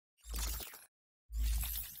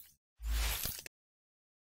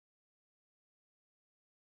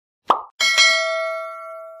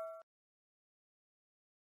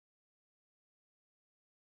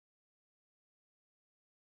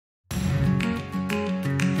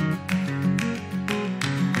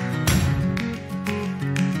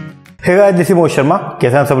Hey guys, this is Mohit Sharma.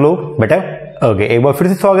 कैसे हैं सब लोग बेटा? ओके, एक बार फिर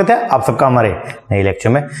से स्वागत है आप सबका हमारे नए लेक्चर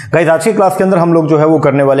में। गाइस, आज की क्लास के अंदर हम लोग जो है वो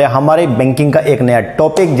करने वाले हैं हमारे बैंकिंग का एक नया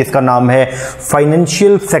टॉपिक जिसका नाम है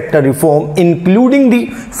financial sector reform including the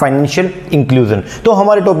financial inclusion. तो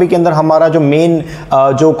हमारे टॉपिक के अंदर हमारा जो मेन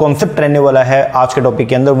जो कॉन्सेप्ट रहने वाला है आज के टॉपिक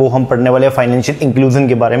के अंदर, वो हम पढ़ने वाले हैं फाइनेंशियल इंक्लूजन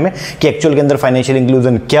के बारे में कि एक्चुअल के अंदर फाइनेंशियल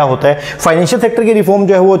इंक्लूजन क्या होता है। फाइनेंशियल सेक्टर की रिफॉर्म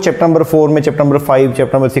जो है वो चैप्टर नंबर 4 में, चैप्टर नंबर 5,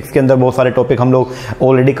 चैप्टर नंबर 6 के अंदर बहुत सारे टॉपिक हम लोग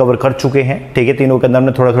ऑलरेडी कवर कर चुके हैं। ठीक है, तीनों के अंदर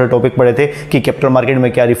हमने थोड़ा थोड़ा टॉपिक पढ़े थे कि कैपिटल मार्केट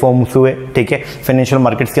में क्या रिफॉर्म्स हुए, ठीक है, फाइनेंशियल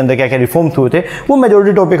मार्केट्स के अंदर क्या क्या रिफॉर्म्स हुए थे, वो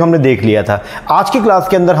मेजॉरिटी टॉपिक हमने देख लिया था। आज की क्लास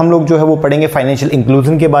के अंदर हम लोग जो है वो पढ़ेंगे फाइनेंशियल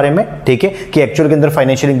इंक्लूजन के बारे में। ठीक है, कि एक्चुअल के अंदर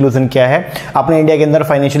फाइनेंशियल इंक्लूजन क्या है, अपने इंडिया के अंदर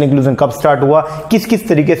फाइनेंशियल इंक्लूजन कब स्टार्ट हुआ, किस किस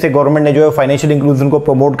तरीके से गवर्नमेंट ने जो है फाइनेंशियल इंक्लूजन को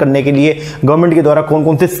प्रमोट करने के लिए गवर्नमेंट के द्वारा कौन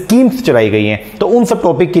कौन से स्कीम्स चलाई गई हैं, तो उन सब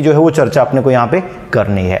टॉपिक की जो है वो चर्चा अपने को यहाँ पे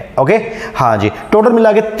करनी है। ओके, हाँ जी, टोटल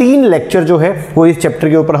मिला के 3 लेक्चर जो है वो इस चैप्टर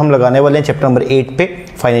के ऊपर हम लगाने वाले हैं, चैप्टर नंबर 8 पे,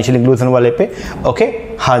 फाइनेंशियल इंक्लूजन वाले पे। ओके,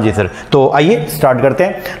 हाँ जी सर, तो आइए स्टार्ट करते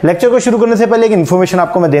हैं। लेक्चर को शुरू करने से पहले एक इन्फॉर्मेशन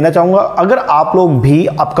आपको मैं देना चाहूंगा। अगर आप लोग भी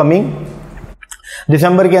अपकमिंग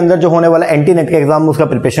दिसंबर के अंदर जो होने वाला एंटी नेट का एग्जाम उसका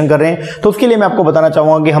प्रिपरेशन कर रहे हैं, तो उसके लिए मैं आपको बताना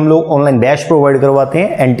चाहूंगा कि हम लोग ऑनलाइन बैच प्रोवाइड करवाते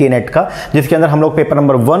हैं एंटी नेट का, जिसके अंदर हम लोग पेपर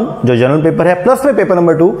नंबर 1 जो जनरल पेपर है प्लस में पेपर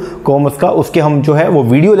नंबर 2 कॉमर्स का, उसके हम जो है वो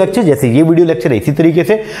वीडियो लेक्चर, जैसे ये वीडियो लेक्चर है इसी तरीके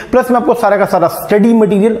से, प्लस में आपको सारा का सारा स्टडी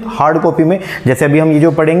मटेरियल हार्ड कॉपी में, जैसे अभी हम ये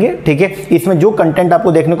जो पढ़ेंगे, ठीक है, इसमें जो कंटेंट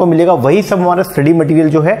आपको देखने को मिलेगा वही सब हमारा स्टडी मटेरियल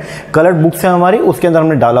जो है कलर्ड बुक्स है हमारी, उसके अंदर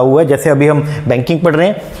हमने डाला हुआ है। जैसे अभी हम बैंकिंग पढ़ रहे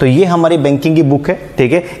हैं तो ये हमारी बैंकिंग की बुक है,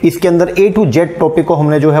 ठीक है, इसके अंदर A to Z टॉपिक को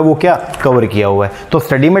हमने जो है वो क्या कवर किया हुआ है। तो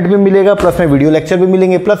स्टडी मेट भी मिलेगा, प्लस में वीडियो लेक्चर भी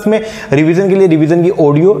मिलेंगे, प्लस में रिवीजन के लिए रिवीजन की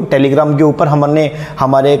ऑडियो टेलीग्राम के ऊपर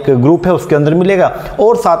हमारे एक ग्रुप है उसके अंदर मिलेगा,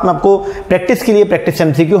 और साथ में आपको प्रैक्टिस के लिए प्रैक्टिस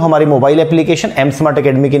MCQ हमारी mobile application M smart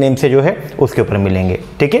academy के नेम से जो है उसके ऊपर मिलेंगे।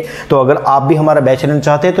 ठीक है, तो अगर आप भी हमारा बैच लेना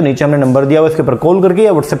चाहते हैं तो नीचे हमने नंबर दिया हुआ, इसके ऊपर कॉल करके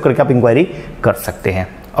या व्हाट्सएप करके आप इंक्वायरी कर सकते हैं।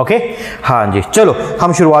 ओके, हाँ जी, चलो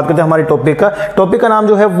हम शुरुआत करते हैं हमारे टॉपिक का नाम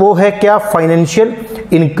जो है वो है क्या, फाइनेंशियल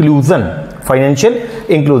इंक्लूजन। फाइनेंशियल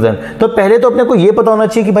इंक्लूजन, तो पहले तो अपने को ये पता होना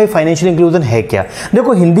चाहिए कि भाई फाइनेंशियल इंक्लूजन है क्या।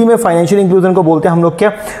 देखो, हिंदी में फाइनेंशियल इंक्लूजन को बोलते हैं हम लोग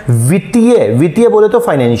क्या, वित्तीय बोले तो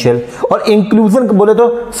फाइनेंशियल, और इंक्लूजन बोले तो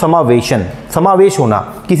समावेशन, समावेश होना,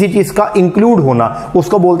 किसी चीज का इंक्लूड होना,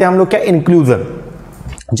 उसको बोलते हैं हम लोग क्या, इंक्लूजन।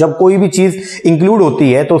 जब कोई भी चीज इंक्लूड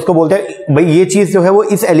होती है तो उसको बोलते हैं भाई ये चीज जो है वो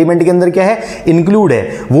इस एलिमेंट के अंदर क्या है, इंक्लूड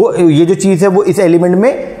है, वो ये जो चीज है वो इस एलिमेंट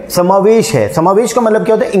में समावेश है। समावेश का मतलब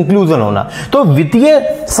क्या होता है, इंक्लूजन होना। तो वित्तीय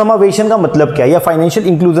समावेशन का मतलब क्या है, या फाइनेंशियल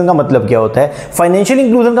इंक्लूजन का मतलब क्या होता है? फाइनेंशियल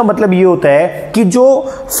इंक्लूजन का मतलब ये होता है कि जो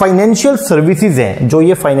फाइनेंशियल सर्विसेज हैं, जो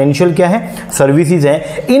ये फाइनेंशियल क्या है, सर्विसेज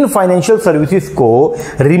हैं, इन फाइनेंशियल सर्विसेज को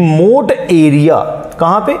रिमोट एरिया,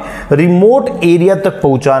 कहां पे, रिमोट एरिया तक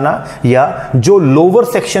पहुंचाना, या जो लोअर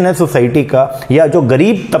सेक्शन है सोसाइटी का, या जो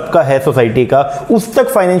गरीब तबका है सोसाइटी का, उस तक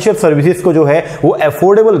फाइनेंशियल सर्विसेज को जो है वो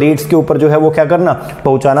अफोर्डेबल रेट्स के ऊपर जो है वो क्या करना,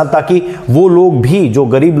 पहुंचाना, ताकि वो लोग भी, जो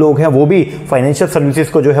गरीब लोग हैं, वो भी फाइनेंशियल सर्विसेज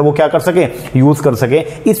को जो है वो क्या कर सके, यूज कर सके।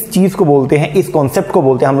 इस चीज को बोलते हैं, इस कॉन्सेप्ट को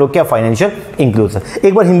बोलते हैं हम लोग क्या, फाइनेंशियल इंक्लूजन।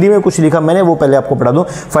 एक बार हिंदी में कुछ लिखा मैंने, वो पहले आपको पढ़ा दूं।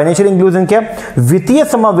 फाइनेंशियल इंक्लूजन क्या, वित्तीय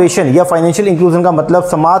समावेशन या फाइनेंशियल इंक्लूजन का मतलब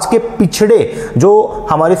समाज के पिछड़े, जो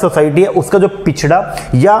हमारी सोसाइटी है उसका जो पिछड़ा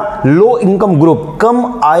या लो इनकम ग्रुप,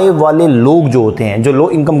 कम आय वाले लोग जो होते हैं, जो लो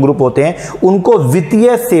इनकम ग्रुप होते हैं, उनको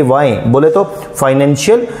वित्तीय सेवाएं बोले तो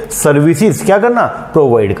फाइनेंशियल सर्विसेज क्या करना,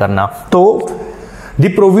 प्रोवाइड करना। तो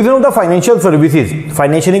the provision of the financial services,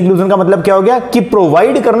 financial inclusion का मतलब क्या हो गया कि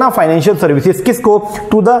प्रोवाइड करना फाइनेंशियल सर्विसेज, किसको,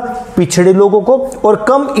 टू द पिछड़े लोगों को, और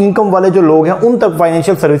कम इनकम वाले जो लोग हैं उन तक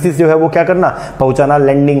फाइनेंशियल सर्विसेज जो है वो क्या करना, पहुंचाना।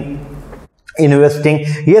 लेंडिंग, इन्वेस्टिंग,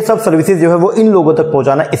 ये सब सर्विसेज जो है वो इन लोगों तक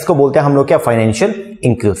पहुंचाना, इसको बोलते हैं हम लोग क्या, फाइनेंशियल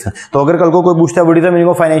इंक्लूजन। तो अगर कल को कोई पूछता है what is the meaning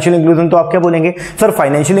of financial inclusion, तो आप क्या बोलेंगे, सर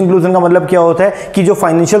फाइनेंशियल इंक्लूजन का मतलब क्या होता है कि जो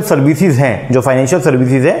फाइनेंशियल सर्विसेज हैं, जो फाइनेंशियल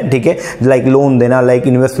सर्विसेज हैं, ठीक है, लाइक लोन देना, लाइक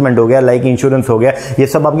इन्वेस्टमेंट हो गया, लाइक इंश्योरेंस हो गया, ये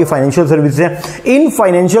सब आपकी फाइनेंशियल सर्विसेज हैं। इन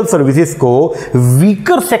फाइनेंशियल सर्विसेज को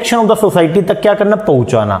weaker section of the society तक क्या करना,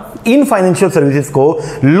 पहुंचाना। इन फाइनेंशियल सर्विसेज को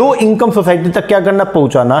लो इनकम सोसाइटी तक क्या करना,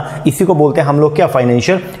 पहुंचाना, इसी को बोलते हैं हम लोग क्या,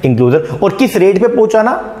 फाइनेंशियल इंक्लूजन। और किस रेट पे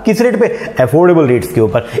पहुंचाना, किस रेट पे, अफोर्डेबल रेट्स के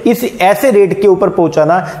ऊपर, इस ऐसे रेट के ऊपर पहुंचाना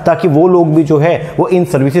ताकि वो लोग भी जो है वो इन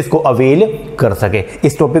सर्विसेज को अवेल कर सके।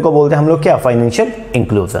 इस टॉपिक को बोलते हैं हम लोग क्या, फाइनेंशियल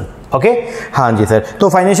इंक्लूजन। ओके, हाँ जी सर, तो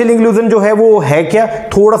फाइनेंशियल इंक्लूजन जो है वो है क्या,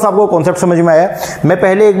 थोड़ा सा आपको कॉन्सेप्ट समझ में आया। मैं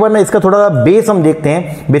पहले एक बार ना इसका थोड़ा बेस हम देखते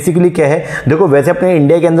हैं, बेसिकली क्या है। देखो, वैसे अपने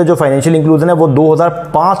इंडिया के अंदर जो फाइनेंशियल इंक्लूजन है वो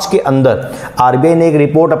 2005 के अंदर आरबीआई ने एक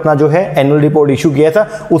रिपोर्ट अपना जो है एनुअल रिपोर्ट इशू किया था,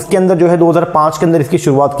 उसके अंदर जो है 2005 के अंदर इसकी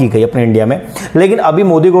शुरुआत की गई अपने इंडिया में। लेकिन अभी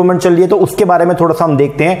मोदी गवर्नमेंट चल रही है तो उसके बारे में थोड़ा सा हम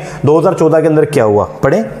देखते हैं 2014 के अंदर क्या हुआ,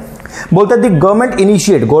 पढ़े। बोलता है गवर्नमेंट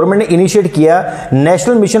ने इनिशिएट किया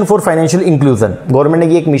national mission for financial inclusion. Government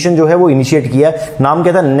ने एक मिशन जो है वो इनिशिएट किया, नाम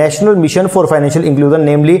क्या था, national mission for financial inclusion,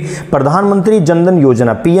 नेमली प्रधानमंत्री जनधन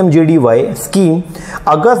योजना पीएमजेडीवाई स्कीम।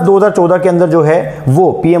 अगस्त 2014 के अंदर जो है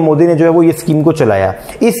वो पीएम मोदी ने जो है वो ये स्कीम को चलाया।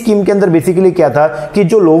 इस स्कीम के अंदर बेसिकली क्या था कि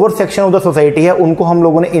जो lower section of the society है उनको हम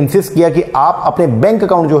लोगों ने इंसिस्ट किया कि आप अपने बैंक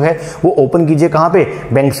अकाउंट जो है वो ओपन कीजिए, कहां पे,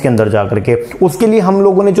 बैंक्स के अंदर जाकर के। उसके लिए हम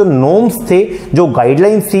लोगों ने जो नॉर्म्स थे, जो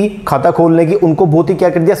गाइडलाइंस थी खाता खोलने की, उनको बहुत ही क्या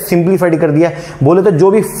कर दिया, सिंप्लीफाइड कर दिया। बोले तो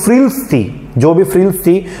जो भी फ्रिल्स थी,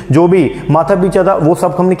 जो भी माथा पीछा था, वो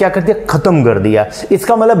सब हमने क्या कर दिया, खत्म कर दिया।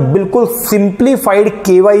 इसका मतलब बिल्कुल सिंप्लीफाइड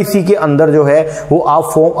केवाईसी के अंदर जो है वो आप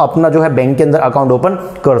फॉर्म अपना जो है बैंक के अंदर अकाउंट ओपन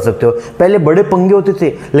कर सकते हो। पहले बड़े पंगे होते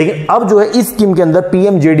थे, लेकिन अब जो है इस स्कीम के अंदर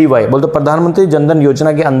पीएमजेडीवाई बोलते प्रधानमंत्री जनधन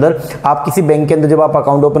योजना के अंदर आप किसी बैंक के अंदर जब आप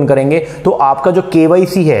अकाउंट ओपन करेंगे तो आपका जो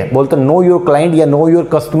केवाईसी है, बोलते नो योर क्लाइंट या नो योर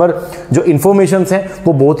कस्टमर, जो इंफॉर्मेशन है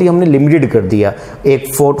वो बहुत ही हमने लिमिटेड कर दिया।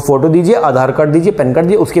 एक फोटो दीजिए, आधार कार्ड दीजिए, पैन कार्ड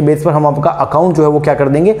दीजिए, उसके बेस पर हम आपका अकाउंट जो है वो क्या कर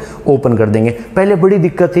देंगे, ओपन कर देंगे। पहले बड़ी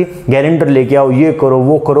दिक्कत थी, गारंटर लेके आओ, ये करो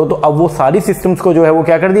वो करो, तो अब वो सारी सिस्टम्स को जो है वो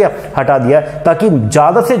क्या कर दिया, हटा दिया, ताकि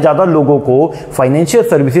ज्यादा से ज्यादा लोगों को फाइनेंशियल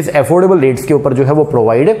सर्विसेज अफोर्डेबल रेट्स के ऊपर जो है वो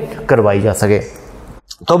प्रोवाइड करवाई जा सके।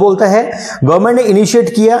 तो बोलता है गवर्नमेंट ने इनिशिएट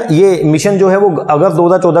किया ये मिशन जो है वो अगस्त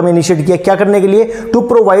 2014 में इनिशिएट किया, क्या करने के लिए, टू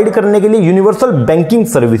प्रोवाइड करने के लिए यूनिवर्सल बैंकिंग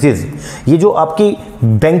सर्विसेज। ये जो आपकी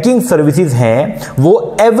बैंकिंग सर्विसेज हैं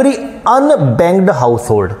वो एवरी अनबैंक्ड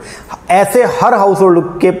हाउसहोल्ड, ऐसे हर हाउस होल्ड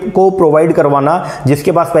के को प्रोवाइड करवाना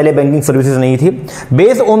जिसके पास पहले बैंकिंग सर्विसेज नहीं थी,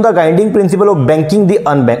 based on the guiding principle of banking the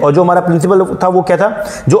unbanked. और जो हमारा प्रिंसिपल था वो क्या था,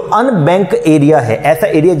 जो अनबैंक एरिया है, ऐसा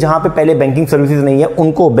एरिया जहां पे पहले बैंकिंग सर्विसेज नहीं है,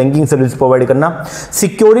 उनको बैंकिंग सर्विस प्रोवाइड करना।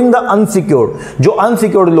 सिक्योरिंग द अनसिक्योर्ड, जो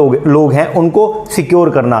अनसिक्योर्ड लोग हैं उनको सिक्योर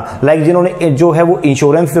करना, लाइक जिन्होंने जो है वो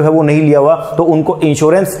इंश्योरेंस जो है वो नहीं लिया हुआ, तो उनको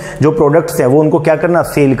इंश्योरेंस जो प्रोडक्ट्स है वो उनको क्या करना,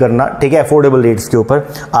 सेल करना, ठीक है, अफोर्डेबल रेट्स के ऊपर।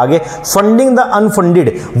 आगे फंडिंग द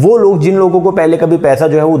अनफंडेड, वो लोग जिन लोगों को पहले कभी पैसा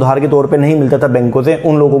जो है उधार के तौर पे नहीं मिलता था बैंकों से,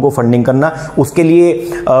 उन लोगों को फंडिंग करना। उसके लिए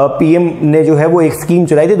पीएम ने जो है वो एक स्कीम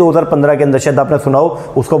चलाई थी 2015 के अंदर, शायद आपने सुना हो,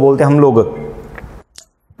 उसको बोलते हैं हम लोग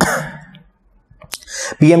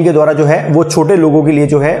पीएम के द्वारा जो है वो छोटे लोगों के लिए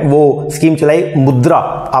जो है वो स्कीम चलाई, मुद्रा,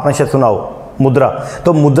 आपने शायद सुना हो मुद्रा।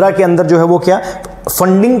 तो मुद्रा के अंदर जो है वो क्या,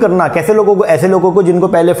 फंडिंग करना, कैसे लोगों को, ऐसे लोगों को जिनको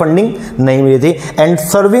पहले फंडिंग नहीं मिली थी। And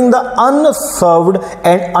serving the unserved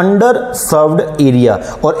and under served area,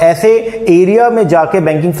 और ऐसे एरिया में जाके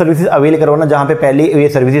बैंकिंग सर्विसेज अवेल करवाना जहां पे पहले ये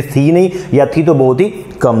सर्विसेज थी नहीं, या थी तो बहुत ही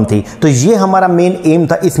कम थी। तो ये हमारा मेन एम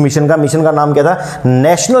था इस मिशन का। मिशन का नाम क्या था,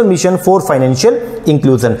 national mission for financial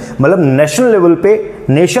inclusion. मतलब नेशनल लेवल पे,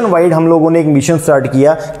 नेशन वाइड हम लोगों ने एक मिशन स्टार्ट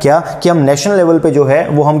किया, क्या कि हम नेशनल लेवल पे जो है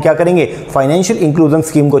वो हम क्या करेंगे, फाइनेंशियल इंक्लूजन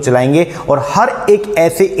स्कीम को चलाएंगे, और हर एक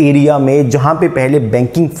ऐसे एरिया में जहां पे पहले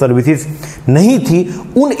बैंकिंग सर्विसेज नहीं थी,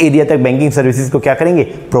 उन एरिया तक बैंकिंग सर्विसेज को क्या करेंगे,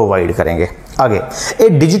 प्रोवाइड करेंगे। आगे, ए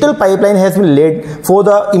digital pipeline has been lead for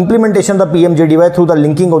the implementation the PMJDY through the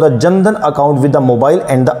linking of the Jan Dhan account with the mobile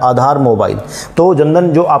and the Aadhaar mobile. तो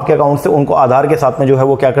जनधन जो आपके अकाउंट से उनको आधार के साथ में जो है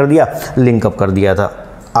वो क्या कर दिया, लिंकअप कर दिया था।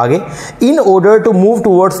 आगे, in order to move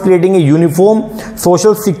towards creating a uniform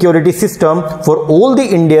social security system for all the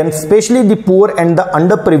Indian, specially the poor and the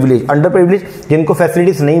under privilege जिनको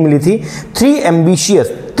फैसिलिटीज नहीं मिली थी,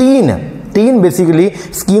 तीन बेसिकली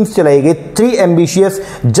स्कीम्स चलाई गई। 3 एम्बिशियस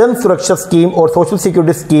जन सुरक्षा स्कीम और social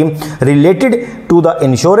security scheme related to the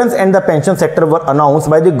insurance and the pension sector were announced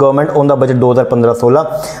by the government on the budget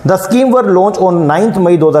 2015-16। The scheme were launch on 9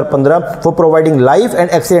 May 2015 for providing life and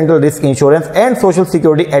accidental risk insurance and social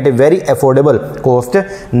security eight a very affordable cost.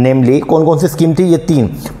 नेमली कौन कौन सी scheme थी, ये 3।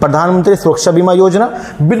 प्रधानमंत्री सुरक्षा बीमा योजना,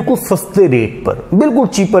 बिल्कुल सस्ते रेट पर, बिल्कुल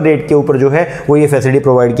चीपर रेट के ऊपर जो है वो ये फैसिलिटी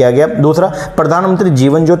प्रोवाइड किया गया। दूसरा, प्रधानमंत्री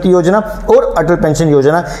जीवन ज्योति योजना और अटल पेंशन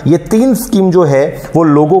योजना। ये 3 स्कीम जो है वो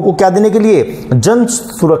लोगों को क्या देने के लिए, जन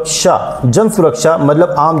सुरक्षा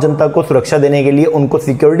मतलब आम जनता को सुरक्षा देने के लिए, उनको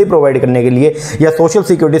सिक्योरिटी प्रोवाइड करने के लिए, या सोशल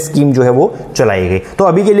सिक्योरिटी स्कीम जो है वो चलाई गई। तो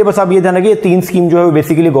अभी के लिए बस आप ये ध्यान रखिए, 3 स्कीम जो है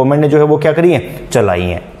बेसिकली गवर्नमेंट ने जो है वो क्या करी है, चलाई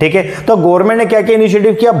है। ठीक है, तो गवर्नमेंट ने क्या क्या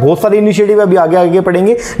इनिशिएटिव किया, बहुत सारे इनिशिएटिव अभी आगे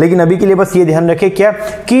पढ़ेंगे, लेकिन अभी के लिए बस ये ध्यान रखें क्या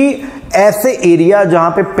कि ऐसे एरिया जहां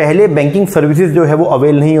पे पहले बैंकिंग सर्विसेज जो है वो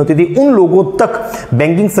अवेल नहीं होती थी, उन लोगों तक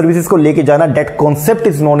बैंकिंग सर्विसेज को लेके जाना, that concept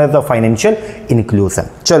is known as the financial inclusion.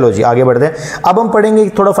 चलो जी आगे बढ़ते हैं। अब हम पढ़ेंगे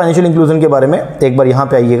थोड़ा फाइनेंशियल इंक्लूजन के बारे में। एक बार यहां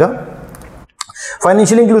पे आइएगा।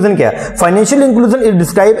 फाइनेंशियल इंक्लूजन क्या है? Financial inclusion is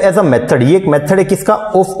describe as a method, ये एक मेथड है किसका?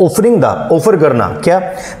 ऑफरिंग द, ऑफर करना क्या?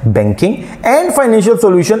 Banking and financial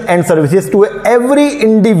solution and services to every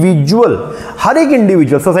individual, हर एक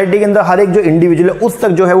इंडिविजुअल सोसाइटी के अंदर हर एक जो इंडिविजुअल है उस तक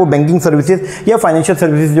जो है वो बैंकिंग सर्विसेज या फाइनेंशियल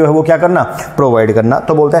सर्विसेज जो है वो क्या करना? प्रोवाइड करना।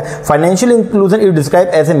 तो बोलता है financial inclusion is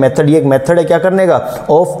describe as a method, ये एक मेथड है क्या करने का?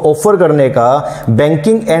 ऑफर करने का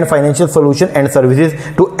banking and financial solution and services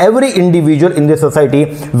to every individual in the society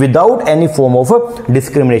without any form of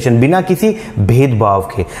discrimination, बिना किसी भेदभाव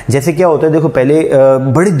के। जैसे क्या होता है देखो, पहले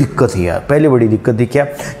बड़ी दिक्कत थी यार, पहले बड़ी दिक्कत थी क्या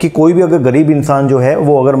कि कोई भी अगर गरीब इंसान जो है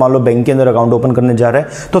वो अगर मान लो बैंक के अंदर अकाउंट ओपन करने जा रहा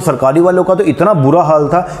है तो सरकारी वालों का तो इतना बुरा हाल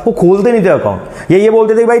था, वो खोलते नहीं थे अकाउंट। ये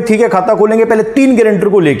बोलते थे भाई ठीक है खाता खोलेंगे, पहले 3 गारंटर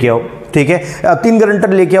को लेके आओ, ठीक है 3 गारंटर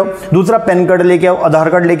लेके आओ, दूसरा पैन कार्ड लेके आओ, आधार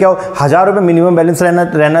कार्ड लेके आओ, 1000 रुपए मिनिमम बैलेंस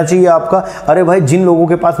रहना चाहिए आपका। अरे भाई जिन लोगों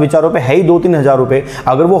के पास बेचारों पे है ही 2-3 हजार रुपए,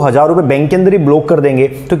 अगर वो 1000 रुपए बैंक के अंदर ही ब्लॉक कर देंगे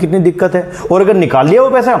तो कितनी दिक्कत है। और अगर निकाल लिया वो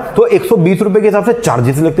पैसा तो 120 रुपए के हिसाब से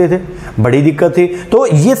चार्जेस लगते थे, बड़ी दिक्कत थी। तो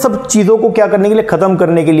ये सब चीजों को क्या करने के लिए, खत्म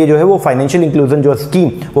करने के लिए जो है वो फाइनेंशियल इंक्लूजन जो स्कीम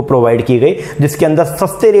वो प्रोवाइड की गई, जिसके अंदर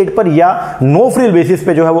सस्ते रेट पर या नो फ्रिल बेसिस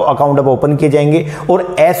पे जो है वो अकाउंट अब ओपन किए जाएंगे।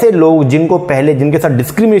 और ऐसे लोग जिनको पहले जिनके साथ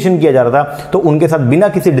डिस्क्रिमिनेशन किया जा रहा था तो उनके साथ बिना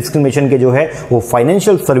किसी डिस्क्रिमिनेशन के जो है वो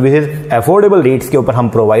फाइनेंशियल सर्विसेज अफोर्डेबल रेट्स के ऊपर हम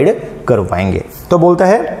प्रोवाइड करवाएंगे। तो बोलता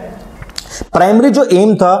है प्राइमरी जो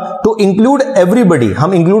एम था टू इंक्लूड एवरीबडी,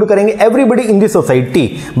 हम इंक्लूड करेंगे everybody in the society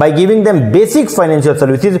by giving them basic financial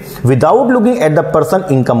services without looking at the person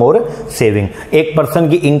income और सेविंग। एक पर्सन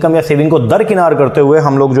की इनकम या सेविंग को दरकिनार करते हुए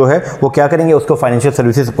हम लोग जो है वो क्या करेंगे, उसको फाइनेंशियल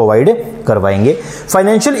सर्विसेज प्रोवाइड करवाएंगे।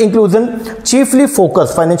 Financial inclusion chiefly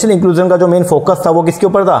focus, financial inclusion का जो मेन फोकस था वो किसके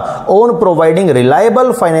ऊपर था? On providing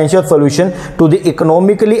reliable financial solution to the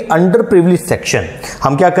economically under privileged section.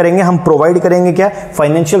 हम क्या करेंगे, हम प्रोवाइड करेंगे क्या?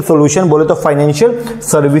 फाइनेंशियल सोल्यूशन बोले तो फाइनेंशियल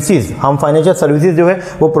सर्विसेज, हम फाइनेंशियल सर्विसेज जो है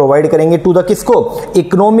वो प्रोवाइड करेंगे टू द किसको?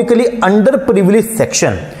 Economically under privileged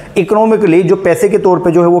section. Economically जो पैसे के तौर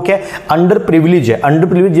पे जो है वो क्या है? अंडर प्रिविलेज है, अंडर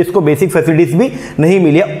प्रिविलेज जिसको बेसिक फैसिलिटीज भी नहीं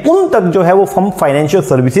मिली है उन तक जो है वो हम फाइनेंशियल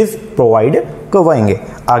सर्विसेज प्रोवाइड करवाएंगे।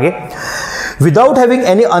 आगे without having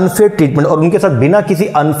any unfair treatment, और उनके साथ बिना किसी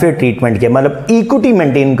अनफेयर ट्रीटमेंट के, मतलब इक्विटी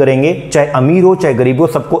मेंटेन करेंगे, चाहे अमीर हो चाहे गरीब हो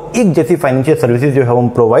सबको एक जैसी फाइनेंशियल सर्विसेज जो है हम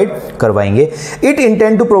प्रोवाइड करवाएंगे। It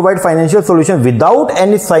intend to provide financial solution without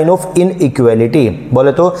any sign of inequality.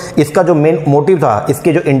 बोले तो इसका जो मेन मोटिव था,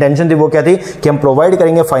 इसके जो इंटेंशन थी वो क्या थी कि हम प्रोवाइड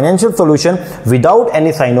करेंगे financial solution without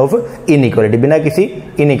any sign of inequality, बिना किसी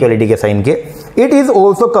इनइक्वालिटी के साइन के। It is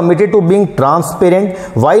also committed to being transparent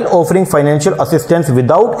while offering financial assistance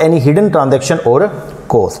without any hidden transaction or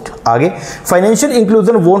cost। आगे financial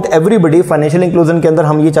inclusion want everybody, financial inclusion के अंदर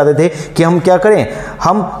हम ये चाहते थे कि हम क्या करें,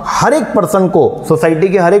 हम हर एक पर्सन को, सोसाइटी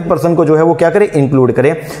के हर एक पर्सन को जो है वो क्या करें, इंक्लूड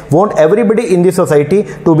करें। Want everybody in the society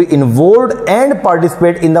to be involved and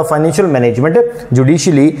participate in the financial management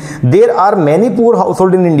judicially. There are many poor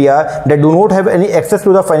household in India that do not have any access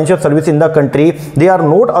to the financial service in the country. They are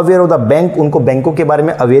not aware of the bank, उनको बैंकों के बारे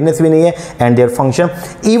में awareness भी नहीं है, and their function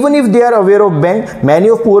even if they are aware of bank, many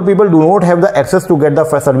of poor people do not have the access to get the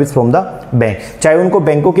service from the bank. चाहे उनको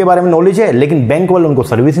बैंकों के बारे में नॉलेज है लेकिन बैंक वाले उनको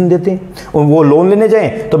सर्विस नहीं देते, वो लोन लेने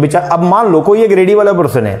जाएं तो बेचारा, अब मान लो कोई एक रेडी वाला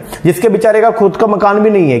पर्सन है जिसके बेचारे का खुद का मकान भी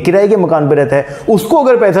नहीं है, किराए के मकान पे रहता है, उसको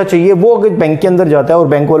अगर पैसा चाहिए वो अगर बैंक के अंदर जाता है और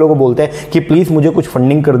बैंक वालों को बोलता है कि प्लीज मुझे कुछ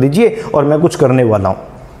फंडिंग कर दीजिए और मैं कुछ करने वाला हूं,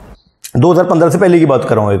 2015 से पहले की बात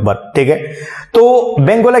कर रहा हूं एक बार, ठीक है। तो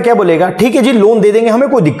बैंक वाला क्या बोलेगा, ठीक है जी लोन दे देंगे, हमें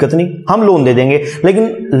कोई दिक्कत नहीं, हम लोन दे देंगे,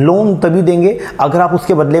 लेकिन लोन तभी देंगे अगर आप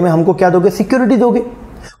उसके बदले में हमको क्या दोगे, सिक्योरिटी दोगे,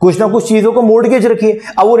 कुछ ना कुछ चीजों को मोर्टगेज रखिए।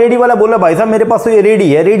 अब वो रेडी वाला बोला भाई साहब मेरे पास तो ये रेडी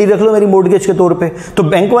है, रेडी रख लो मेरी मोर्टगेज के तौर पे, तो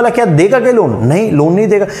बैंक वाला क्या देगा क्या लोन? नहीं, लोन नहीं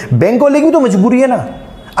देगा। बैंक वाले की तो मजबूरी है ना,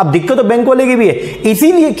 अब दिक्कत तो बैंक वाले की भी है।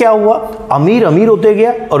 इसीलिए क्या हुआ, अमीर अमीर होते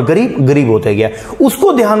गया और गरीब गरीब होते गया।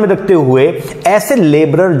 उसको ध्यान में रखते हुए ऐसे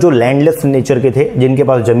लेबरर जो लैंडलेस नेचर के थे, जिनके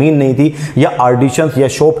पास जमीन नहीं थी, या आर्टिशंस या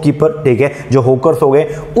शॉपकीपर, ठीक है, जो होकर्स हो गए,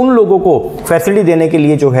 उन लोगों को फैसिलिटी देने के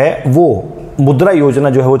लिए जो है वो मुद्रा योजना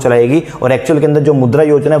जो है वो चलाएगी। और एक्चुअल के अंदर जो मुद्रा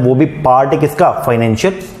योजना है वो भी पार्ट है किसका,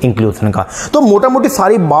 फाइनेंशियल इंक्लूजन का। तो मोटा मोटी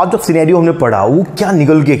सारी बात जो सिनेरियो हमने पढ़ा वो क्या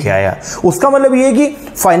निकल के क्या आया, उसका मतलब ये है कि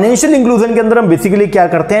फाइनेंशियल इंक्लूजन के अंदर हम बेसिकली क्या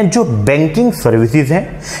करते हैं, जो बैंकिंग सर्विसेज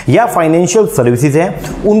हैं या फाइनेंशियल सर्विसेज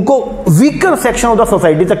हैं उनको weaker section of the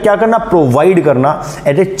society तक क्या करना, प्रोवाइड करना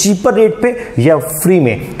एट ए चीपर रेट पे या फ्री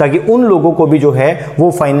में, ताकि उन लोगों को भी जो है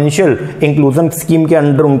वो फाइनेंशियल इंक्लूजन स्कीम के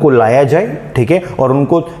अंदर उनको लाया जाए, ठीक है, और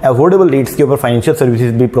उनको अफोर्डेबल रेट्स के ऊपर पर फाइनेंशियल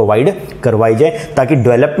सर्विसेज भी प्रोवाइड करवाई जाए, ताकि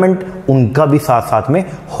डेवलपमेंट उनका भी साथ साथ में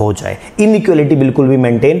हो जाए, इनइक्वालिटी बिल्कुल भी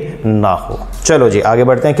मेंटेन ना हो। चलो जी आगे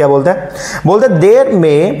बढ़ते हैं। क्या बोलता है, बोलता है दे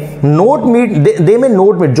में नोट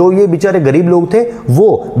मीट, जो ये बेचारे गरीब लोग थे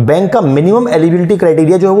वो बैंक का मिनिमम एलिजिबिलिटी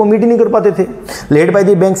क्राइटेरिया जो है वो मीट नहीं कर पाते थे, led by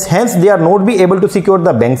the banks, hence they are not be able to secure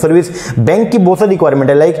the bank service. Bank की बहुत सारी रिक्वायरमेंट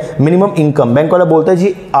है, लाइक मिनिमम इनकम, बैंक वाला बोलता है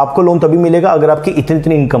जी आपको लोन तभी मिलेगा अगर आपकी इतनी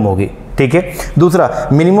इतनी इनकम होगी, ठीक है। दूसरा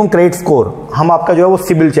मिनिमम क्रेडिट स्कोर, हम आपका जो है वो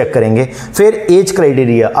सिबिल चेक करेंगे। फिर एज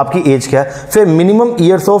क्राइटेरिया, आपकी एज क्या है। फिर minimum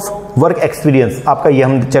years of work experience, आपका ये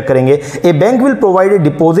हम चेक करेंगे। ए bank will provide a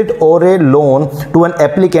deposit और ए loan to N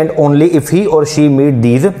applicant only if he और शी मीट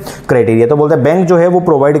दीज क्राइटेरिया। तो बोलता है बैंक जो है वो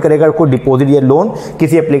प्रोवाइड करेगा कोई डिपॉजिट या लोन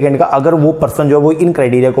किसी एप्लीकेंट का अगर वो पर्सन जो है वो इन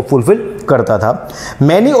क्राइटेरिया को फुलफिल करता था।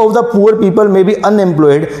 Many of the poor people में B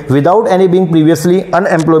unemployed without any being previously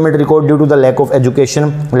unemployment record due to the lack of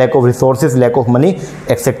education, lack of resources, lack of money,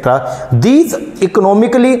 etc. These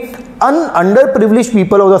economically underprivileged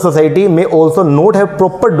people of the society may also not have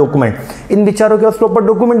proper document. इन बेचारों के पास proper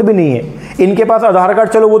document भी नहीं है। इनके पास आधार card,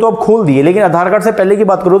 चलो वो तो अब खोल दिए, लेकिन आधार कार्ड से पहले की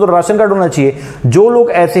बात करो तो राशन कार्ड होना चाहिए। जो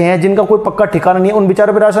लोग ऐसे हैं जिनका कोई पक्का ठिकाना नहीं है, उन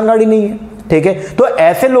बेचारों पे राशन कार्ड ही नहीं है, ठीक है। तो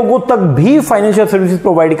ऐसे लोगों तक भी फाइनेंशियल सर्विसेज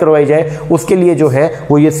प्रोवाइड करवाई जाए, उसके लिए जो है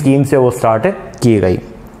वो ये स्कीम से वो स्टार्ट की गई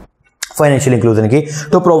फाइनेंशियल इंक्लूजन की।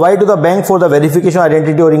 To provide to the bank for the verification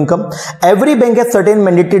identity और income. Every bank has certain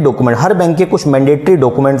mandatory document, her bank के कुछ मैंडेटरी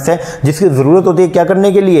डॉक्यूमेंट्स हैं जिसकी जरूरत होती है क्या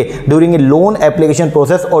करने के लिए, during a loan application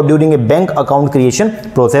process और during a bank account creation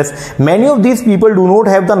process. Many of these people do not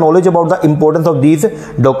have the knowledge about the importance of these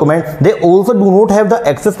document, they also do not have the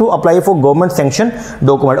access to apply for government sanction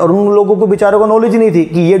document. और उन लोगों को बेचारों को knowledge नहीं थी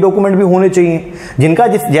कि ये डॉक्यूमेंट भी होने चाहिए, जिनका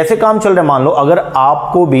जैसे काम चल रहा है। मान लो अगर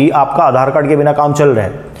आपको भी आपका आधार कार्ड के बिना काम चल रहा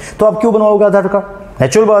है तो आप क्यों बनवाओगे आधार कार्ड,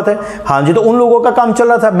 नेचुरल बात है। हाँ जी, तो उन लोगों का काम चल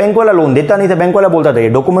रहा था, बैंक वाला लोन देता नहीं था, बैंक वाला बोलता था ये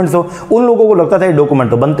डॉक्यूमेंट्स हो, उन लोगों को लगता था ये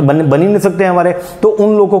डॉक्यूमेंट तो बन ही नहीं सकते हमारे, तो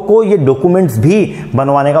उन लोगों को ये डॉक्यूमेंट्स भी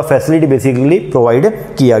बनवाने का फैसिलिटी बेसिकली प्रोवाइड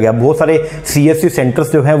किया गया। बहुत सारे CSC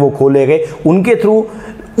सेंटर्स जो हैं वो खोले गए, उनके थ्रू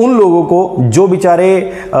उन लोगों को जो बेचारे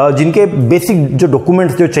जिनके बेसिक जो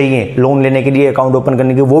डॉक्यूमेंट्स जो चाहिए लोन लेने के लिए, अकाउंट ओपन करने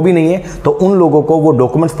के लिए, वो भी नहीं है, तो उन लोगों को वो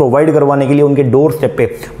डॉक्यूमेंट्स प्रोवाइड करवाने के लिए उनके डोर स्टेप पे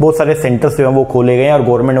बहुत सारे सेंटर्स जो हैं वो खोले गए हैं और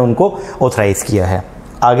गवर्नमेंट ने उनको ऑथराइज किया है।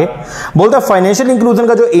 आगे बोलता है फाइनेंशियल इंक्लूजन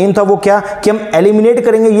का जो एम था वो क्या, कि हम एलिमिनेट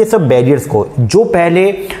करेंगे ये सब बैरियर्स को, जो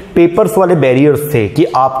पहले पेपर्स वाले बैरियर्स थे कि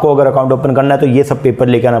आपको अगर अकाउंट ओपन करना है तो ये सब पेपर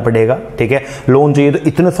लेके आना पड़ेगा, ठीक है, लोन चाहिए तो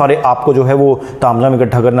इतने सारे आपको जो है वो तामझाम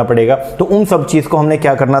इकट्ठा करना पड़ेगा, तो उन सब चीज को हमने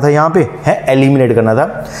क्या करना था यहाँ पे है एलिमिनेट करना था।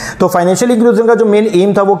 तो फाइनेंशियल इंक्लूजन का जो मेन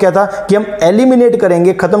एम था वो क्या था कि हम एलिमिनेट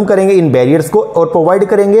करेंगे, खत्म करेंगे इन बैरियर्स को और प्रोवाइड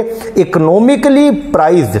करेंगे इकोनॉमिकली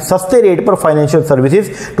प्राइस्ड सस्ते रेट पर financial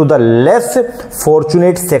services to the less fortunate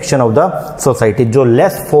section of the society. जो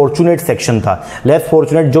लेस फॉर्चुनेट सेक्शन था, लेस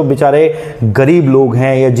फॉर्चुनेट जो बेचारे गरीब लोग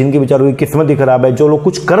हैं या जिनके बेचारों की किस्मत ही खराब है, जो लोग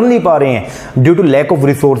कुछ कर नहीं पा रहे हैं due to lack of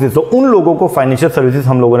resources, तो उन लोगों को फाइनेंशियल सर्विसेज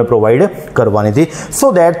हम लोगों ने प्रोवाइड करवानी थी,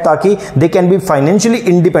 सो दैट ताकि they can be financially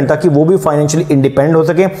independent, ताकि वो भी फाइनेंशियली इंडिपेंडेंट हो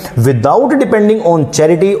सके विदाउट डिपेंडिंग ऑन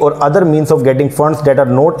चैरिटी और other means of getting funds that are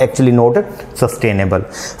not actually not sustainable.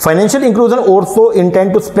 Financial inclusion also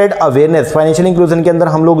intend to spread awareness. Financial inclusion के अंदर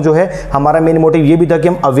हम लोग जो है हमारा मेन मोटिव ये भी था कि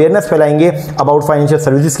हम अवेयरनेस फैलाएंगे अबाउट फाइनेंशियल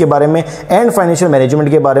सर्विसेज के बारे में एंड फाइनेंशियल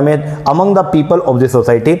मैनेजमेंट के बारे में among the people of the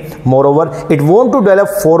society. Moreover, it want to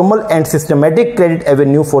develop formal and systematic credit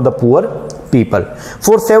avenue for the poor people.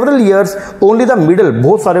 For several years, only the middle,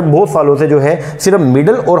 बहुत सालों से जो है सिर्फ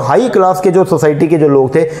मिडिल और हाई क्लास के जो सोसाइटी के जो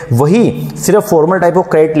लोग थे वही सिर्फ फॉर्मल टाइप ऑफ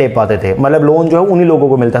क्रेडिट ले पाते थे, मतलब लोन जो है उन्हीं लोगों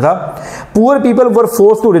को मिलता था। Poor people were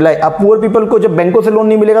force to rely. अब पुअर पीपल को जब बैंकों से लोन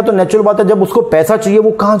नहीं मिलेगा तो नेचुरल बात है जब उसको पैसा चाहिए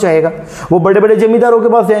वो कहां जाएगा, वो बड़े बड़े जमींदारों के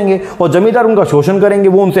पास जाएंगे और जमींदार उनका शोषण करेंगे,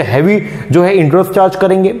 वो उनसे हैवी जो है इंटरेस्ट चार्ज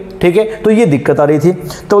करेंगे, ठीक है, तो ये दिक्कत आ रही थी।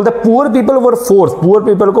 तो बोलते poor people were force, poor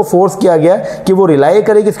people को फोर्स किया गया कि वो रिलाई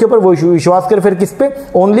करे किसके ऊपर, वो विश्वास करे फिर किस पे,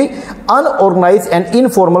 only unorganised and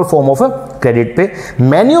informal form of credit पे।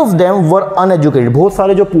 Many of them were uneducated, बहुत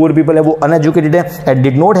सारे जो पुअर पीपल है वो अनएजुकेटेड है and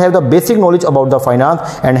did not have the basic knowledge about the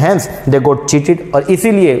finance and hence they got cheated. और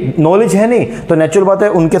इसीलिए नॉलेज है नहीं तो नेचुरल बात है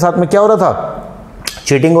उनके साथ में क्या हो रहा था,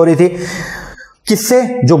 चीटिंग हो रही थी। किससे,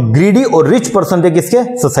 जो ग्रीडी और रिच पर्सन थे किसके,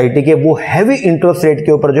 सोसाइटी के, वो हैवी इंटरेस्ट रेट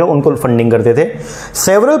के ऊपर जो है उनको फंडिंग करते थे।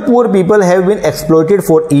 Several poor people have been exploited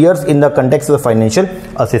for years in the context of financial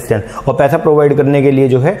assistant, और पैसा प्रोवाइड करने के लिए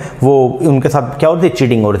जो है वो उनके साथ क्या होती है,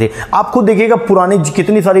 चीटिंग हो रही थी। आप खुद देखिएगा पुरानी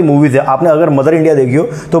कितनी सारी मूवीज है, आपने अगर मदर इंडिया देखी हो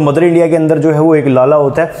तो मदर इंडिया के अंदर जो है वो एक लाला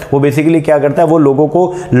होता है, वो बेसिकली क्या करता है, वो लोगों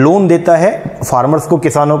को लोन देता है, फार्मर्स को,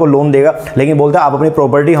 किसानों को लोन देगा, लेकिन बोलता है आप अपनी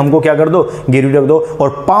प्रॉपर्टी हमको क्या कर दो, गिरवी रख दो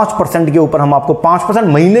और 5% के ऊपर हम आपको आपको 5%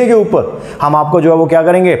 महीने के ऊपर हम आपको जो है वो क्या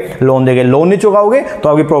करेंगे, लोन देंगे। लोन नहीं चुकाओगे तो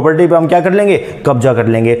आपकी प्रॉपर्टी पे हम क्या कर लेंगे, कब्जा कर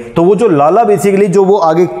लेंगे। तो वो जो लाला बेसिकली जो वो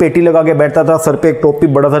आगे पेटी लगा के बैठता था, सर पे एक टोपी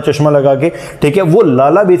बड़ा सा चश्मा लगा के, ठीक है, वो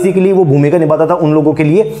लाला बेसिकली वो भूमिका निभाता था उन लोगों के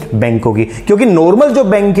लिए बैंकों की, क्योंकि नॉर्मल जो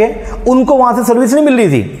बैंक है उनको वहां से सर्विस नहीं मिल रही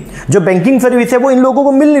थी, जो बैंकिंग सर्विस है वो इन लोगों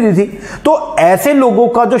को मिल नहीं रही थी। तो ऐसे लोगों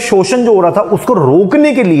का जो शोषण जो हो रहा था उसको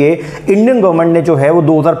रोकने के लिए इंडियन गवर्नमेंट ने जो है वो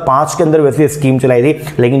 2005 के अंदर वैसे स्कीम चलाई थी,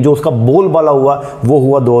 लेकिन जो उसका बोलबाला हुआ वो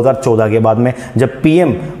हुआ 2014 के बाद में, जब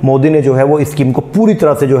पीएम मोदी ने जो है वो स्कीम को पूरी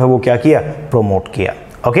तरह से जो है वो क्या किया, प्रमोट किया।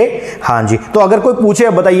 ओके हाँ जी। तो अगर कोई पूछे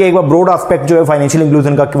बताइए एक बार ब्रॉड एस्पेक्ट जो है फाइनेंशियल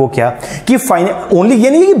इंक्लूजन का, वो क्या कि ओनली ये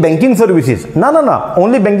नहीं कि बैंकिंग सर्विसेज, ना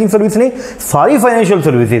ओनली बैंकिंग सर्विस नहीं, सारी फाइनेंशियल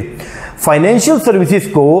सर्विसेज, फाइनेंशियल सर्विसेज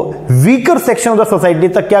को weaker section of the society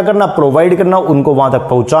तक क्या करना, प्रोवाइड करना, उनको वहां तक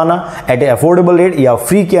पहुंचाना एट ए अफोर्डेबल रेट या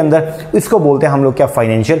फ्री के अंदर, इसको बोलते हैं हम लोग क्या,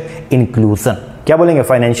 फाइनेंशियल इंक्लूजन। क्या बोलेंगे,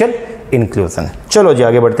 फाइनेंशियल इंक्लूजन। चलो जी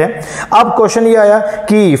आगे बढ़ते हैं। अब क्वेश्चन ये आया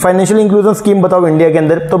कि फाइनेंशियल इंक्लूजन स्कीम बताओ इंडिया के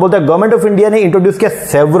अंदर, तो बोलते हैं गवर्नमेंट ऑफ इंडिया ने इंट्रोड्यूस किया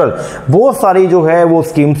सेवरल, बहुत सारी जो है वो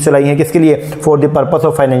स्कीम्स चलाई हैं, किसके लिए, for the purpose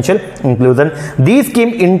of financial inclusion. The scheme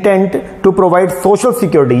intent to provide social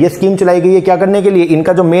security, ये स्कीम चलाई गई है क्या करने के लिए,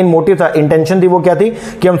 इनका जो मेन मोटिव था, इंटेंशन थी, वो क्या थी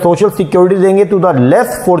कि हम सोशल सिक्योरिटी देंगे to the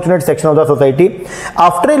less fortunate section of the society.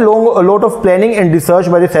 After a lot of planning and research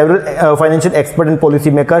by the several financial expert and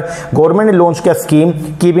policy maker, government ने लॉन्च किया scheme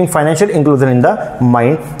keeping financial inclusion in the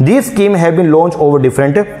mind. This scheme have been launch over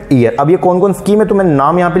different year. अब ये कौन कौन scheme है, तो मैंने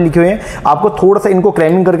नाम यहां पे लिखे हुए हैं, आपको थोड़ा सा इनको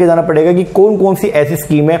क्लेमिंग करके जाना पड़ेगा कि कौन कौन सी ऐसी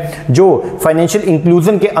स्कीम है जो फाइनेंशियल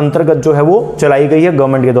इंक्लूजन के अंतर्गत जो है वो चलाई गई है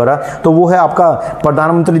गवर्नमेंट के द्वारा। तो वो है आपका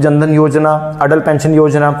प्रधानमंत्री जनधन योजना, अटल पेंशन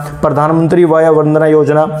योजना, प्रधानमंत्री वय Vandana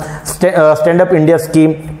Yojana, stand up India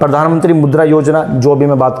scheme, प्रधानमंत्री मुद्रा योजना, जो अभी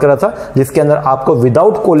मैं बात कर रहा था, जिसके अंदर आपको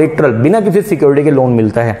विदाउट कोलेट्रल, बिना किसी सिक्योरिटी के लोन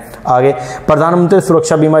मिलता है। आगे प्रधानमंत्री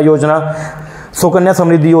सुरक्षा बीमा योजना, सुकन्या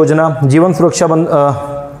समृद्धि योजना, जीवन सुरक्षा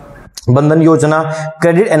बंधन योजना,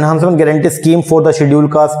 credit enhancement guarantee scheme for the schedule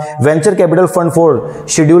caste, venture capital fund for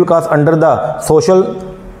schedule caste under the social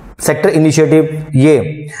sector initiative,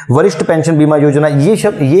 ये वरिष्ठ पेंशन बीमा योजना,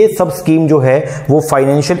 ये सब स्कीम जो है वो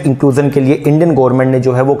फाइनेंशियल इंक्लूजन के लिए इंडियन गवर्नमेंट ने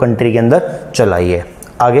जो है वो कंट्री के अंदर चलाई है।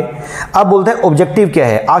 आगे अब बोलते हैं ऑब्जेक्टिव क्या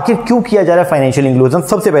है, आखिर क्यों किया जा रहा है फाइनेंशियल इंक्लूजन।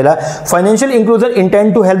 सबसे पहला, financial inclusion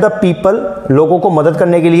intend to help the people, लोगों को मदद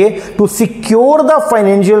करने के लिए, to secure the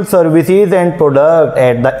financial services and product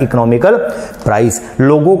at the economical price,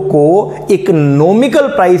 लोगों को इकोनॉमिकल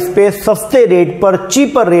प्राइस पे सस्ते रेट पर,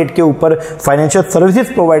 चीपर रेट के ऊपर फाइनेंशियल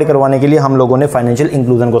सर्विसेज प्रोवाइड करवाने के लिए हम लोगों ने फाइनेंशियल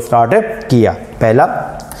इंक्लूजन को स्टार्ट किया।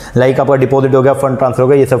 पहला लाइक आपका डिपॉजिट हो गया, फंड ट्रांसफर हो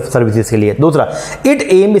गया, ये सब सर्विसेज के लिए। दूसरा, इट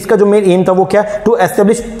एम, इसका जो मेन एम था वो क्या, to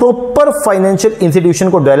establish proper financial institution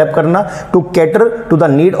को डेवलप करना, to cater to the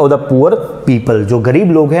need of the poor people, जो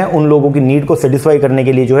गरीब लोग हैं उन लोगों की नीड को सेटिस्फाई करने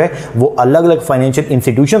के लिए जो है वो अलग अलग फाइनेंशियल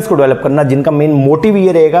इंस्टीट्यूशंस को डेवलप करना, जिनका मेन मोटिव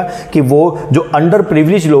ये रहेगा कि वो जो अंडर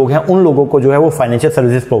प्रिविलेज लोग हैं उन लोगों को जो है वो फाइनेंशियल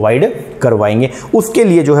सर्विसेज प्रोवाइड करवाएंगे, उसके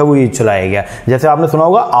लिए जो है वो ये चलाया गया। जैसे आपने सुना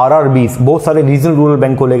होगा आरआरबीस, बहुत सारे रीजनल रूरल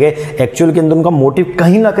बैंक खोले गए, एक्चुअल के अंदर उनका मोटिव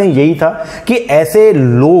कहीं ना यही था कि ऐसे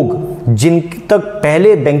लोग जिन तक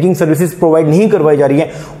पहले बैंकिंग सर्विसेज प्रोवाइड नहीं करवाई जा रही है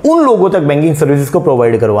उन लोगों तक बैंकिंग सर्विसेज को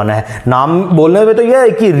प्रोवाइड करवाना है। नाम बोलने में तो यह है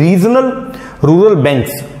कि regional rural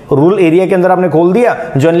banks, rural area के अंदर आपने खोल दिया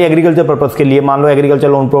जनरली एग्रीकल्चर पर्पस के लिए, मान लो एग्रीकल्चर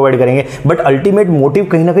लोन प्रोवाइड करेंगे, बट अल्टीमेट मोटिव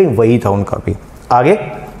कहीं ना कहीं वही था उनका भी। आगे,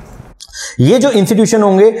 ये जो इंस्टीट्यूशन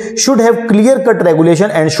होंगे should have clear cut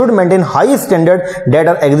regulation and should maintain high standard that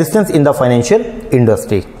our existence in the financial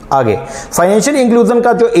industry. आगे, फाइनेंशियल इंक्लूजन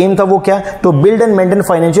का जो एम था वो क्या, तो build and maintain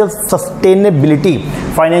financial sustainability,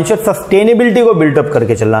 financial sustainability को बिल्डअप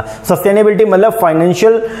करके चलना। सस्टेनेबिलिटी मतलब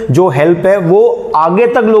फाइनेंशियल जो हेल्प है वो आगे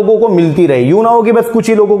तक लोगों को मिलती रहे, यूं ना हो कि बस कुछ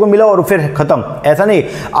ही लोगों को मिला और फिर खत्म, ऐसा नहीं,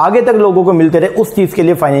 आगे तक लोगों को मिलते रहे, उस चीज के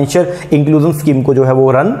लिए फाइनेंशियल इंक्लूजन स्कीम को जो है वो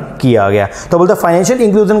रन किया गया। तो बोलते हैं फाइनेंशियल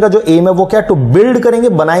इंक्लूजन का जो एम है वो क्या, टू बिल्ड करेंगे,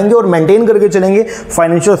 बनाएंगे और मेंटेन करके चलेंगे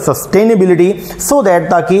फाइनेंशियल सस्टेनेबिलिटी, सो दैट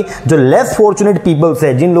ताकि जो लेस फॉर्चुनेट पीपल्स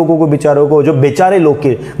है, जिन लोगों को, बेचारों को, जो बेचारे लोग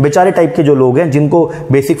के, बेचारे टाइप के जो लोग हैं जिनको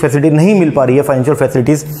बेसिक फैसिलिटी नहीं मिल पा रही है, फाइनेंशियल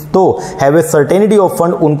फैसिलिटीज, तो have a certainty of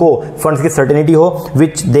fund, उनको फंड्स की सर्टेनिटी हो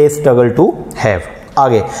विच दे स्ट्रगल टू हैव।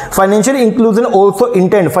 आगे, financial inclusion also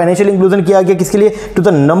intend, financial inclusion किया गया किसके लिए, to the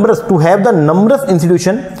numbers, to have the numbers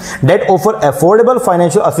institution that offer affordable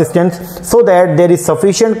financial assistance so that there is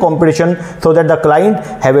sufficient competition so that the client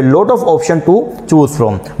have a lot of option to choose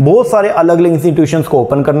from. बहुत सारे अलग अलग institutions को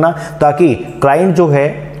open करना ताकि client जो है,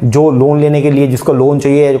 जो लोन लेने के लिए, जिसको लोन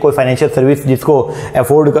चाहिए, कोई फाइनेंशियल सर्विस जिसको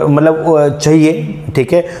अफोर्ड कर मतलब चाहिए,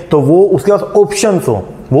 ठीक है, तो वो उसके पास ऑप्शंस हो,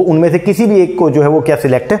 वो उनमें से किसी भी एक को जो है वो क्या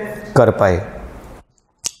सिलेक्ट कर पाए।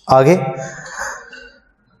 आगे,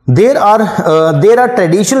 There are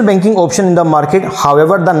traditional banking option in the market.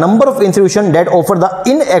 However, the number of institutions that offer the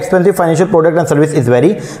inexpensive financial product and service is very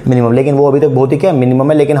minimum. लेकिन वो अभी तक बहुत ही क्या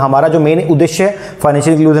मिनिमम है. लेकिन हमारा जो मेन उद्देश्य है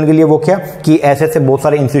फाइनेंशियल इंक्लूजन के लिए वो क्या कि ऐसे बहुत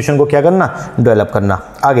सारे इंस्टीट्यूशन को क्या करना, डेवलप करना.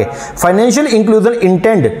 आगे financial inclusion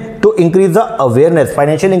intend to increase the awareness.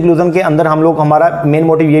 Financial inclusion के अंदर हम लोग, हमारा मेन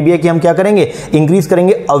मोटिव ये भी है कि हम क्या करेंगे, इंक्रीज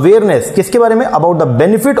करेंगे अवेयरनेस. किसके बारे में, about the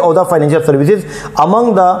benefit of the financial services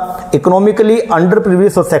among the economically under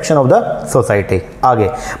privileged section of the society. आगे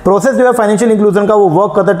प्रोसेस जो है फाइनेंशियल इंक्लूजन का वो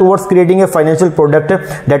वर्क करता है towards creating a financial product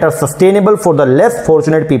that are sustainable for the less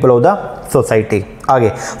fortunate people of the society. आगे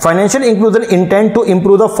financial inclusion intend to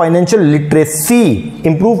improve the financial literacy.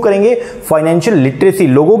 Improve करेंगे financial literacy,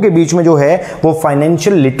 लोगों के बीच में जो है वो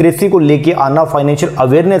फाइनेंशियल लिटरेसी को लेके आना, फाइनेंशियल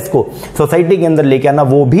अवेयरनेस को सोसाइटी के अंदर लेके आना,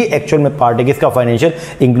 वो भी एक्चुअल में पार्ट है किसका, फाइनेंशियल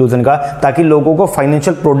इंक्लूजन का. ताकि लोगों को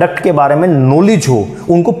फाइनेंशियल प्रोडक्ट के बारे में नॉलेज हो,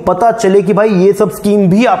 उनको पता चले कि भाई ये सब स्कीम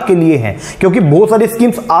भी आपके लिए है. क्योंकि बहुत सारी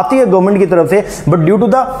स्कीम्स आती है गवर्नमेंट की तरफ से, but due to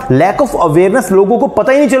the lack of awareness लोगों को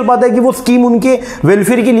पता ही नहीं चल पाता है कि वो स्कीम उनके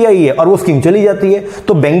वेलफेयर के लिए आई है और वो स्कीम चली जाती है.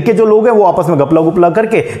 तो बैंक के जो लोग हैं वो आपस में गपला गुपला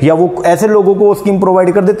करके या वो ऐसे लोगों को स्कीम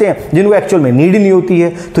प्रोवाइड कर देते हैं जिनको एक्चुअल में नीड नहीं होती है.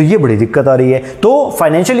 तो ये बड़ी दिक्कत आ रही है. तो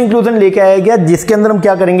फाइनेंशियल इंक्लूजन लेके आया गया जिसके अंदर हम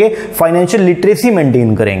क्या करेंगे, फाइनेंशियल लिटरेसी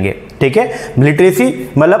मेंटेन करेंगे. ठीक है, लिटरेसी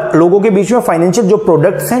मतलब लोगों के बीच में फाइनेंशियल जो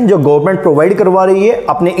प्रोडक्ट्स हैं जो गवर्नमेंट प्रोवाइड करवा रही है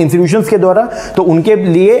अपने इंस्टीट्यूशंस के द्वारा, तो उनके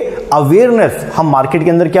लिए अवेयरनेस हम मार्केट के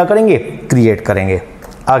अंदर क्या करेंगे, क्रिएट करेंगे.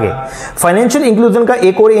 आगे फाइनेंशियल इंक्लूजन का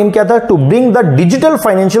एक और एम क्या था, to bring the digital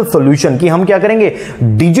financial solution. कि हम क्या करेंगे,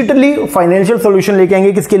 डिजिटली फाइनेंशियल सॉल्यूशन लेके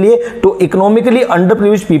आएंगे किसके लिए, to economically under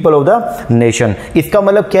privileged people of the nation. इसका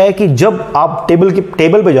मतलब क्या है कि जब आप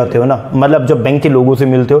टेबल पे जाते हो ना, मतलब जब बैंक के लोगों से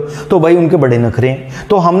मिलते हो तो भाई उनके बड़े नखरे हैं.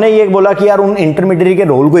 तो हमने ये बोला कि यार उन इंटरमीडिएट के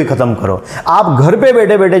रोल को ही खत्म करो, आप घर पे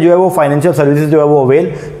बैठे बैठे जो है वो फाइनेंशियल सर्विसेज जो है वो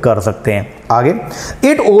अवेल कर सकते हैं. आगे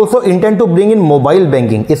it also intend to bring in mobile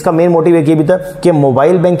banking. इसका मेन मोटिव ये भी था कि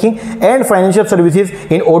mobile banking and financial services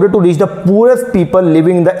in order to reach the poorest people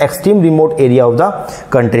living in the extreme remote area of the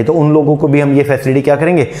country. तो उन लोगों को भी हम ये फैसिलिटी क्या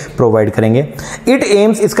करेंगे, प्रोवाइड करेंगे. इट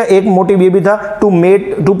एम्स, इसका एक मोटिव ये भी था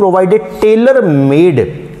to provide a tailor made.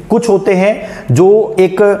 कुछ होते हैं जो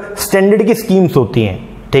एक स्टैंडर्ड की स्कीम्स होती हैं,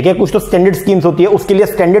 ठीक है, कुछ तो स्टैंडर्ड स्कीम्स होती है, उसके लिए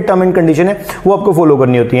स्टैंडर्ड टर्म एंड कंडीशन है वो आपको फॉलो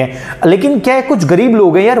करनी होती है. लेकिन क्या है, कुछ गरीब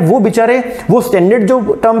लोग हैं यार, वो बेचारे वो स्टैंडर्ड जो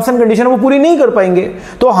टर्म्स एंड कंडीशन है वो पूरी नहीं कर पाएंगे.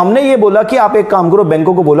 तो हमने ये बोला कि आप एक काम करो,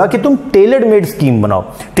 बैंकों को बोला कि तुम टेलर्ड मेड स्कीम बनाओ.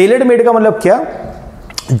 टेलर्ड मेड का मतलब क्या,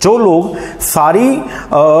 जो लोग सारी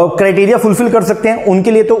क्राइटेरिया फुलफिल कर सकते हैं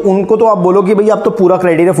उनके लिए तो उनको तो आप बोलो कि भाई आप तो पूरा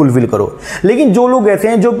क्राइटेरिया फुलफिल करो. लेकिन जो लोग ऐसे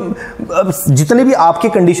हैं जो जितने भी आपके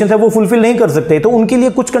कंडीशंस है वो फुलफिल नहीं कर सकते, तो उनके लिए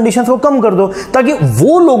कुछ कंडीशंस को कम कर दो ताकि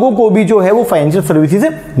वो लोगों को भी जो है वो फाइनेंशियल सर्विसेज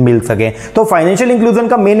मिल सके. तो फाइनेंशियल इंक्लूजन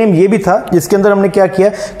का मेन एम ये भी था जिसके अंदर हमने क्या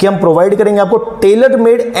किया कि हम प्रोवाइड करेंगे आपको tailor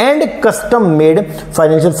made and custom made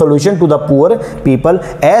financial solution to the poor people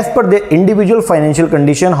as per their individual financial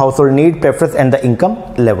condition, house hold need, preference and the income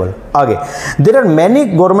level. आगे there are many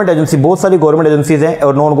government agency, बहुत सारी government agencies हैं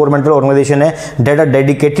और non governmental organisation है that are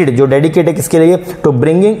dedicated, जो dedicate है किसके लिए, to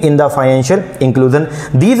bringing in the financial inclusion.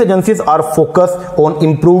 These agencies are focused on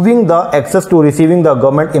improving the access to receiving the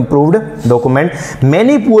government improved document.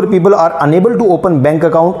 Many poor people are unable to open bank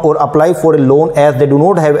account और apply for a loan as they do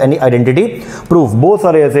not have any identity proof. बहुत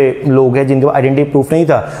सारे ऐसे लोग हैं जिनके identity proof नहीं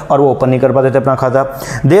था और वो ओपन नहीं कर पाते थे अपना खाता.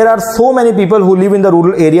 There are so many people who live in the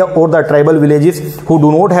rural area और the tribal villages who do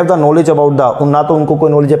not have the knowledge about the, ना तो उनको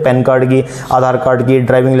कोई नॉलेज है पैन कार्ड की, आधार कार्ड की,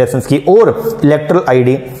 ड्राइविंग लाइसेंस की और electoral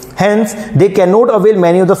ID. Hence, they cannot avail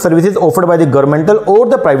many of the services offered by the governmental or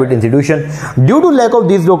the private institution. Due to lack of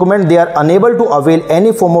these documents, they are unable to avail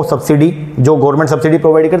any form of subsidy. जो government subsidy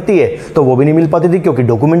provide करती है तो वो भी नहीं मिल पाती थी क्योंकि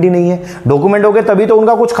डॉक्यूमेंट ही नहीं है. डॉक्यूमेंट हो गए तभी तो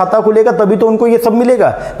उनका कुछ खाता खुलेगा, तभी तो उनको ये सब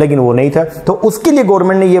मिलेगा, लेकिन वो नहीं था. तो उसके लिए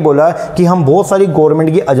गवर्नमेंट ने ये बोला कि हम बहुत सारी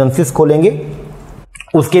गवर्नमेंट की एजेंसीज खोलेंगे.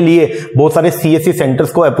 उसके लिए बहुत सारे सीएससी सेंटर्स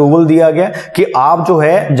को अप्रूवल दिया गया कि आप जो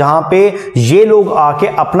है जहां पे ये लोग आके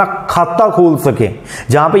अपना खाता खोल सके,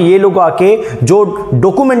 जहां पे ये लोग आके जो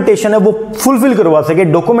डॉक्यूमेंटेशन है वो फुलफिल करवा सके,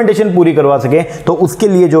 डॉक्यूमेंटेशन पूरी करवा सके. तो उसके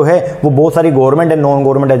लिए जो है वो बहुत सारी government and non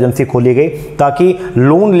government agency खोली गई ताकि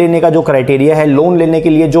लोन लेने का जो क्राइटेरिया है, लोन लेने के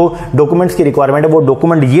लिए जो डॉक्यूमेंट्स की रिक्वायरमेंट है वो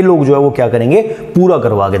डॉक्यूमेंट ये लोग जो है वो क्या करेंगे, पूरा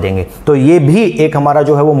करवा के देंगे. तो ये भी एक हमारा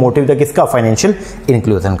जो है वो मोटिव था किसका, फाइनेंशियल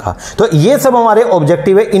इंक्लूजन का. तो ये सब हमारे ऑब्जेक्टिव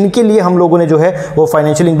है, इनके लिए हम लोगों ने जो है वो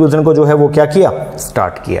फाइनेंशियल इंक्लूजन को जो है वो क्या किया,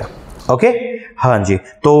 स्टार्ट किया. ओके, हाँ जी.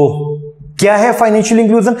 तो क्या है फाइनेंशियल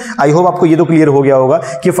इंक्लूजन? आई होप आपको ये तो क्लियर हो गया होगा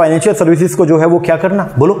कि फाइनेंशियल सर्विसेज को जो है वो क्या करना,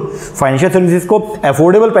 बोलो। फाइनेंशियल सर्विसेज को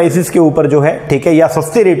अफोर्डेबल प्राइसेस के ऊपर जो है, ठीक है, या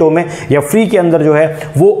सस्ते रेटों में या फ्री के अंदर जो है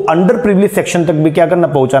वो अंडर प्रिविलेज सेक्शन तक भी क्या करना,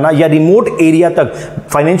 पहुंचाना, या रिमोट एरिया तक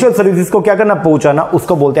फाइनेंशियल सर्विसेज को क्या करना, पहुंचाना,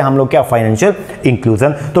 उसको बोलते हैं हम लोग क्या, फाइनेंशियल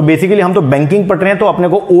इंक्लूजन। तो बेसिकली हम तो बैंकिंग पढ़ रहे हैं, तो अपने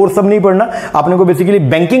को और सब नहीं पढ़ना, अपने को बेसिकली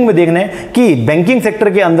बैंकिंग में देखना है कि बैंकिंग सेक्टर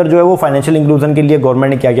के अंदर जो है वो फाइनेंशियल इंक्लूजन के लिए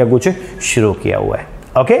गवर्नमेंट ने क्या क्या कुछ शुरू किया हुआ है।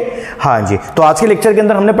 ओके, हाँ जी। तो आज के लेक्चर के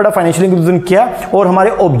अंदर हमने पढ़ा फाइनेंशियल इंक्लूजन क्या और हमारे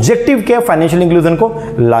ऑब्जेक्टिव क्या है फाइनेंशियल इंक्लूजन को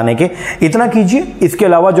लाने के, इतना कीजिए। इसके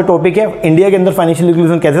अलावा जो टॉपिक है इंडिया के अंदर फाइनेंशियल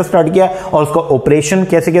इंक्लूजन कैसे स्टार्ट किया और उसका ऑपरेशन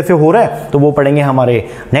कैसे कैसे हो रहा है, तो वो पढ़ेंगे हमारे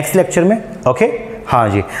नेक्स्ट लेक्चर में। ओके, हाँ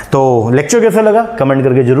जी। तो लेक्चर कैसा लगा कमेंट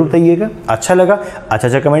करके जरूर बताइएगा। अच्छा लगा,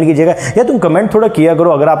 अच्छा कमेंट कीजिएगा, या तुम कमेंट थोड़ा किया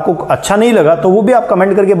करो। अगर आपको अच्छा नहीं लगा तो वो भी आप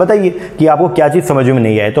कमेंट करके बताइए कि आपको क्या चीज़ समझ में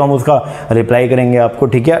नहीं आए, तो हम उसका रिप्लाई करेंगे आपको,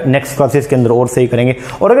 ठीक है, नेक्स्ट क्लासेस के अंदर और सही करेंगे।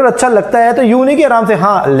 और अगर अच्छा लगता है तो यूं नहीं कि आराम से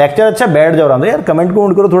हाँ लेक्चर अच्छा बैठ जाओ आराम से, यार कमेंट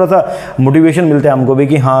करो, थोड़ा सा मोटिवेशन मिलता है हमको भी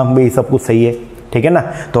कि हाँ भाई सब कुछ सही है, ठीक है ना।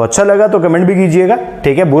 तो अच्छा लगा तो कमेंट भी कीजिएगा,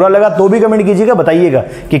 ठीक है, बुरा लगा तो भी कमेंट कीजिएगा, बताइएगा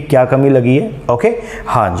कि क्या कमी लगी है। ओके,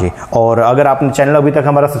 हाँ जी। और अगर आपने चैनल अभी तक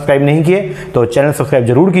हमारा सब्सक्राइब नहीं किए तो चैनल सब्सक्राइब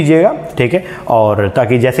जरूर कीजिएगा, ठीक है, और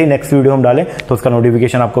ताकि जैसे ही नेक्स्ट वीडियो हम डालें तो उसका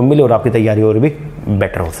नोटिफिकेशन आपको मिले और आपकी तैयारी और भी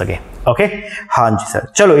बेटर हो सके। ओके, हाँ जी सर,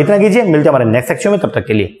 चलो इतना कीजिए, मिलते हैं हमारे नेक्स्ट सेक्शन में, तब तक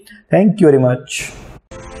के लिए थैंक यू वेरी मच।